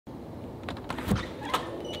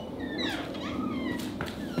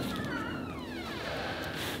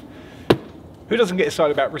Who doesn't get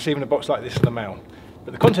excited about receiving a box like this in the mail?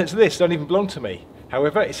 But the contents of this don't even belong to me.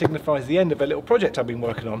 However, it signifies the end of a little project I've been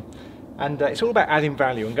working on, and it's all about adding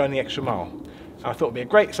value and going the extra mile. I thought it would be a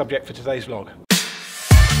great subject for today's vlog.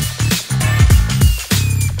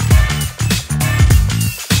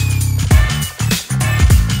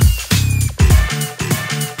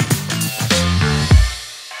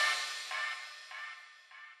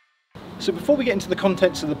 So before we get into the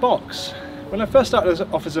contents of the box, when I first started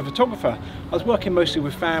off as a photographer, I was working mostly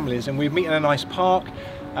with families, and we'd meet in a nice park,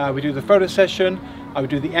 we do the photo session, I would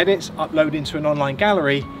do the edits, upload into an online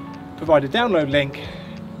gallery, provide a download link,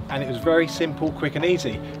 and it was very simple, quick and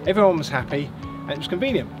easy. Everyone was happy and it was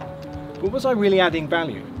convenient. But was I really adding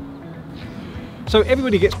value? So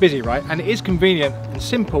everybody gets busy, right? And it is convenient and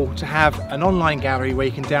simple to have an online gallery where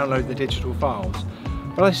you can download the digital files.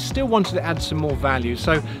 But I still wanted to add some more value,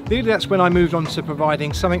 so really that's when I moved on to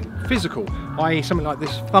providing something physical, i.e. something like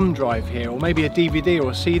this thumb drive here, or maybe a DVD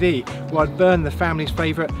or a CD, where I'd burn the family's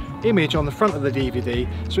favourite image on the front of the DVD,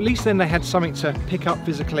 so at least then they had something to pick up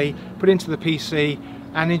physically, put into the PC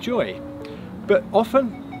and enjoy. But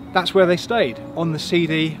often that's where they stayed, on the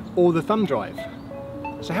CD or the thumb drive.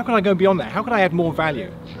 So how can I go beyond that? How can I add more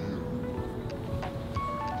value?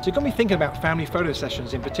 So it got me thinking about family photo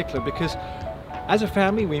sessions in particular, because as a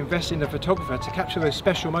family, we invest in a photographer to capture those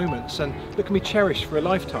special moments and that can be cherished for a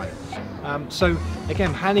lifetime. So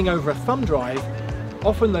again, handing over a thumb drive,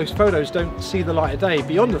 often those photos don't see the light of day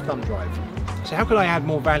beyond the thumb drive. So how could I add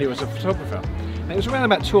more value as a photographer? And it was around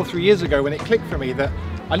about 2 or 3 years ago when it clicked for me that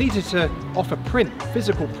I needed to offer print,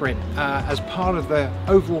 physical print, as part of the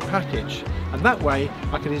overall package. And that way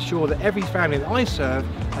I could ensure that every family that I serve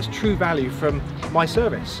has true value from my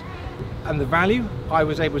service. And the value I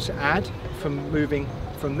was able to add from moving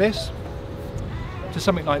from this to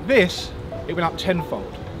something like this, it went up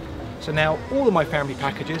tenfold. So now all of my family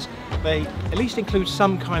packages, they at least include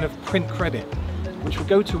some kind of print credit, which would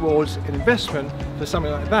go towards an investment for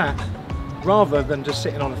something like that, rather than just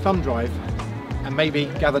sitting on a thumb drive and maybe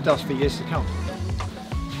gather dust for years to come.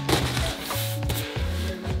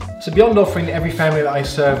 So beyond offering every family that I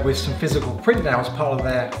serve with some physical print now as part of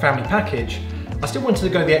their family package, I still wanted to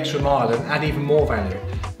go the extra mile and add even more value,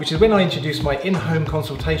 which is when I introduced my in-home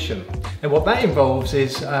consultation. And what that involves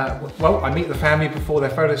is, well, I meet the family before their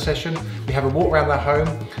photo session, we have a walk around their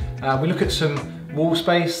home, we look at some wall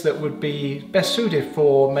space that would be best suited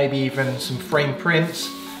for maybe even some frame prints,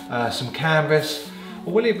 some canvas,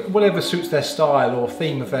 or whatever suits their style or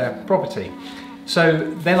theme of their property.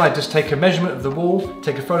 So then I just take a measurement of the wall,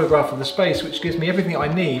 take a photograph of the space, which gives me everything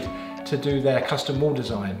I need to do their custom wall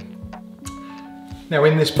design. Now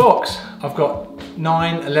in this box, I've got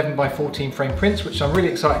 9 11 by 14 frame prints, which I'm really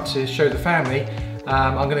excited to show the family.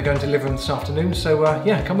 I'm going to go and deliver them this afternoon, so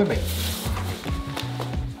yeah, come with me.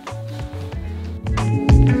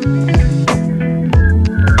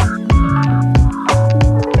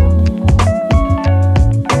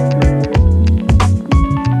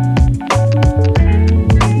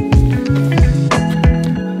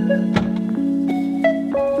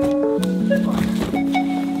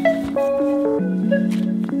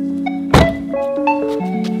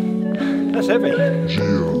 That's heavy.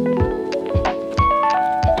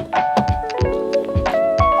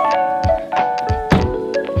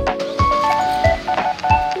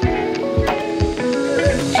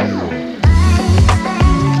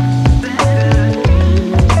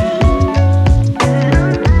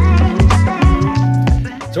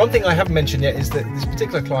 So one thing I haven't mentioned yet is that this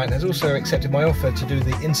particular client has also accepted my offer to do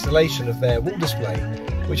the installation of their wall display,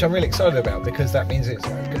 which I'm really excited about, because that means it's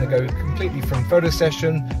going to go completely from photo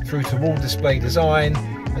session through to wall display design,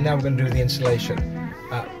 and now we're going to do the installation.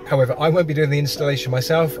 However, I won't be doing the installation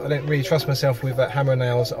myself. I don't really trust myself with hammer and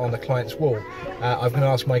nails on the client's wall. I'm going to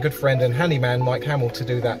ask my good friend and handyman Mike Hamill to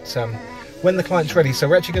do that when the client's ready. So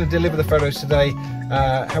we're actually going to deliver the photos today.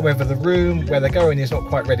 However, the room where they're going is not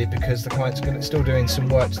quite ready because the client's still doing some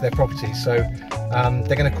work to their property. So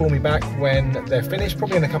they're going to call me back when they're finished,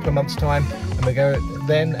 probably in a couple of months' time, and we go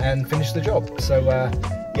then and finish the job. So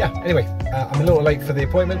yeah, anyway, I'm a little late for the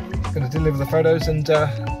appointment. I'm going to deliver the photos and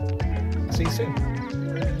see you soon.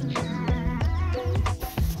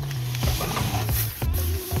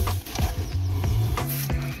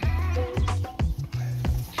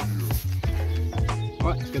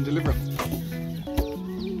 Right, it's going to deliver it.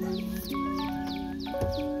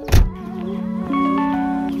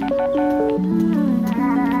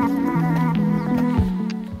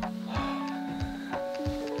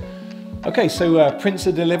 Okay, so prints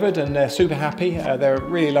are delivered and they're super happy. They're a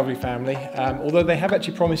really lovely family, although they have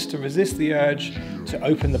actually promised to resist the urge to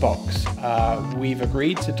open the box. We've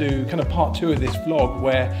agreed to do kind of part 2 of this vlog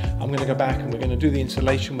where I'm going to go back and we're going to do the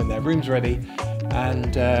installation when their room's ready,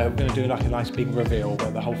 and we're going to do like a nice big reveal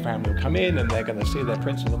where the whole family will come in and they're going to see their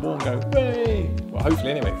prints on the wall and go, "Way!" Well,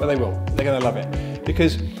 hopefully anyway, but they will. They're going to love it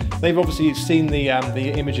because they've obviously seen the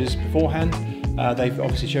images beforehand. They've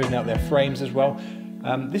obviously chosen out their frames as well.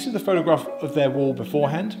 This is the photograph of their wall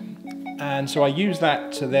beforehand, and so I use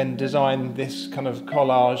that to then design this kind of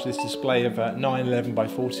collage, this display of 911 by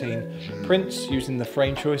 14 prints using the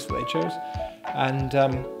frame choice that they chose. And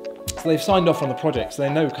so they've signed off on the project, so they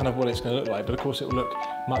know kind of what it's going to look like, but of course it will look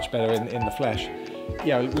much better in the flesh.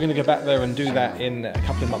 Yeah, we're going to go back there and do that in a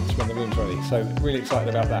couple of months when the room's ready, so really excited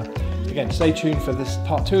about that. Again, stay tuned for this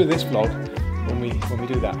part 2 of this vlog when we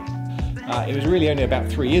do that. It was really only about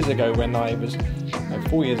 3 years ago when I was, no,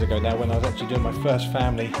 4 years ago now, when I was actually doing my first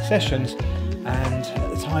family sessions, and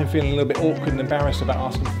at the time feeling a little bit awkward and embarrassed about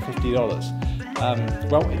asking for $50.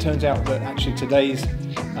 Well, it turns out that actually today's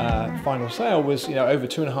final sale was, you know, over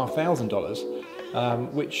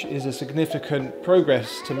 $2,500, which is a significant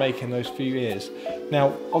progress to make in those few years.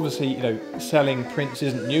 Now, obviously, you know, selling prints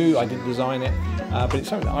isn't new. I didn't design it, but it's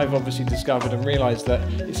something that I've obviously discovered and realised that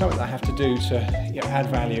it's something that I have to do to, you know, add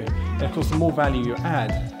value. And of course, the more value you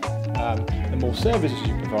add, the more services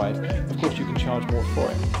you provide, of course, you can charge more for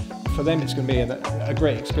it. For them, it's going to be a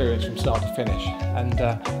great experience from start to finish, and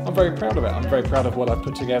I'm very proud of it. I'm very proud of what I've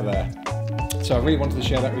put together there. So I really wanted to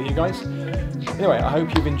share that with you guys. Anyway, I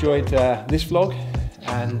hope you've enjoyed this vlog,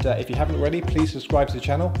 and if you haven't already, please subscribe to the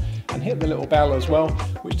channel and hit the little bell as well,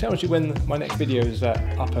 which tells you when my next video is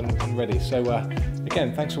up and ready. So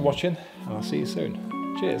again, thanks for watching, and I'll see you soon.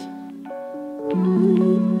 Cheers.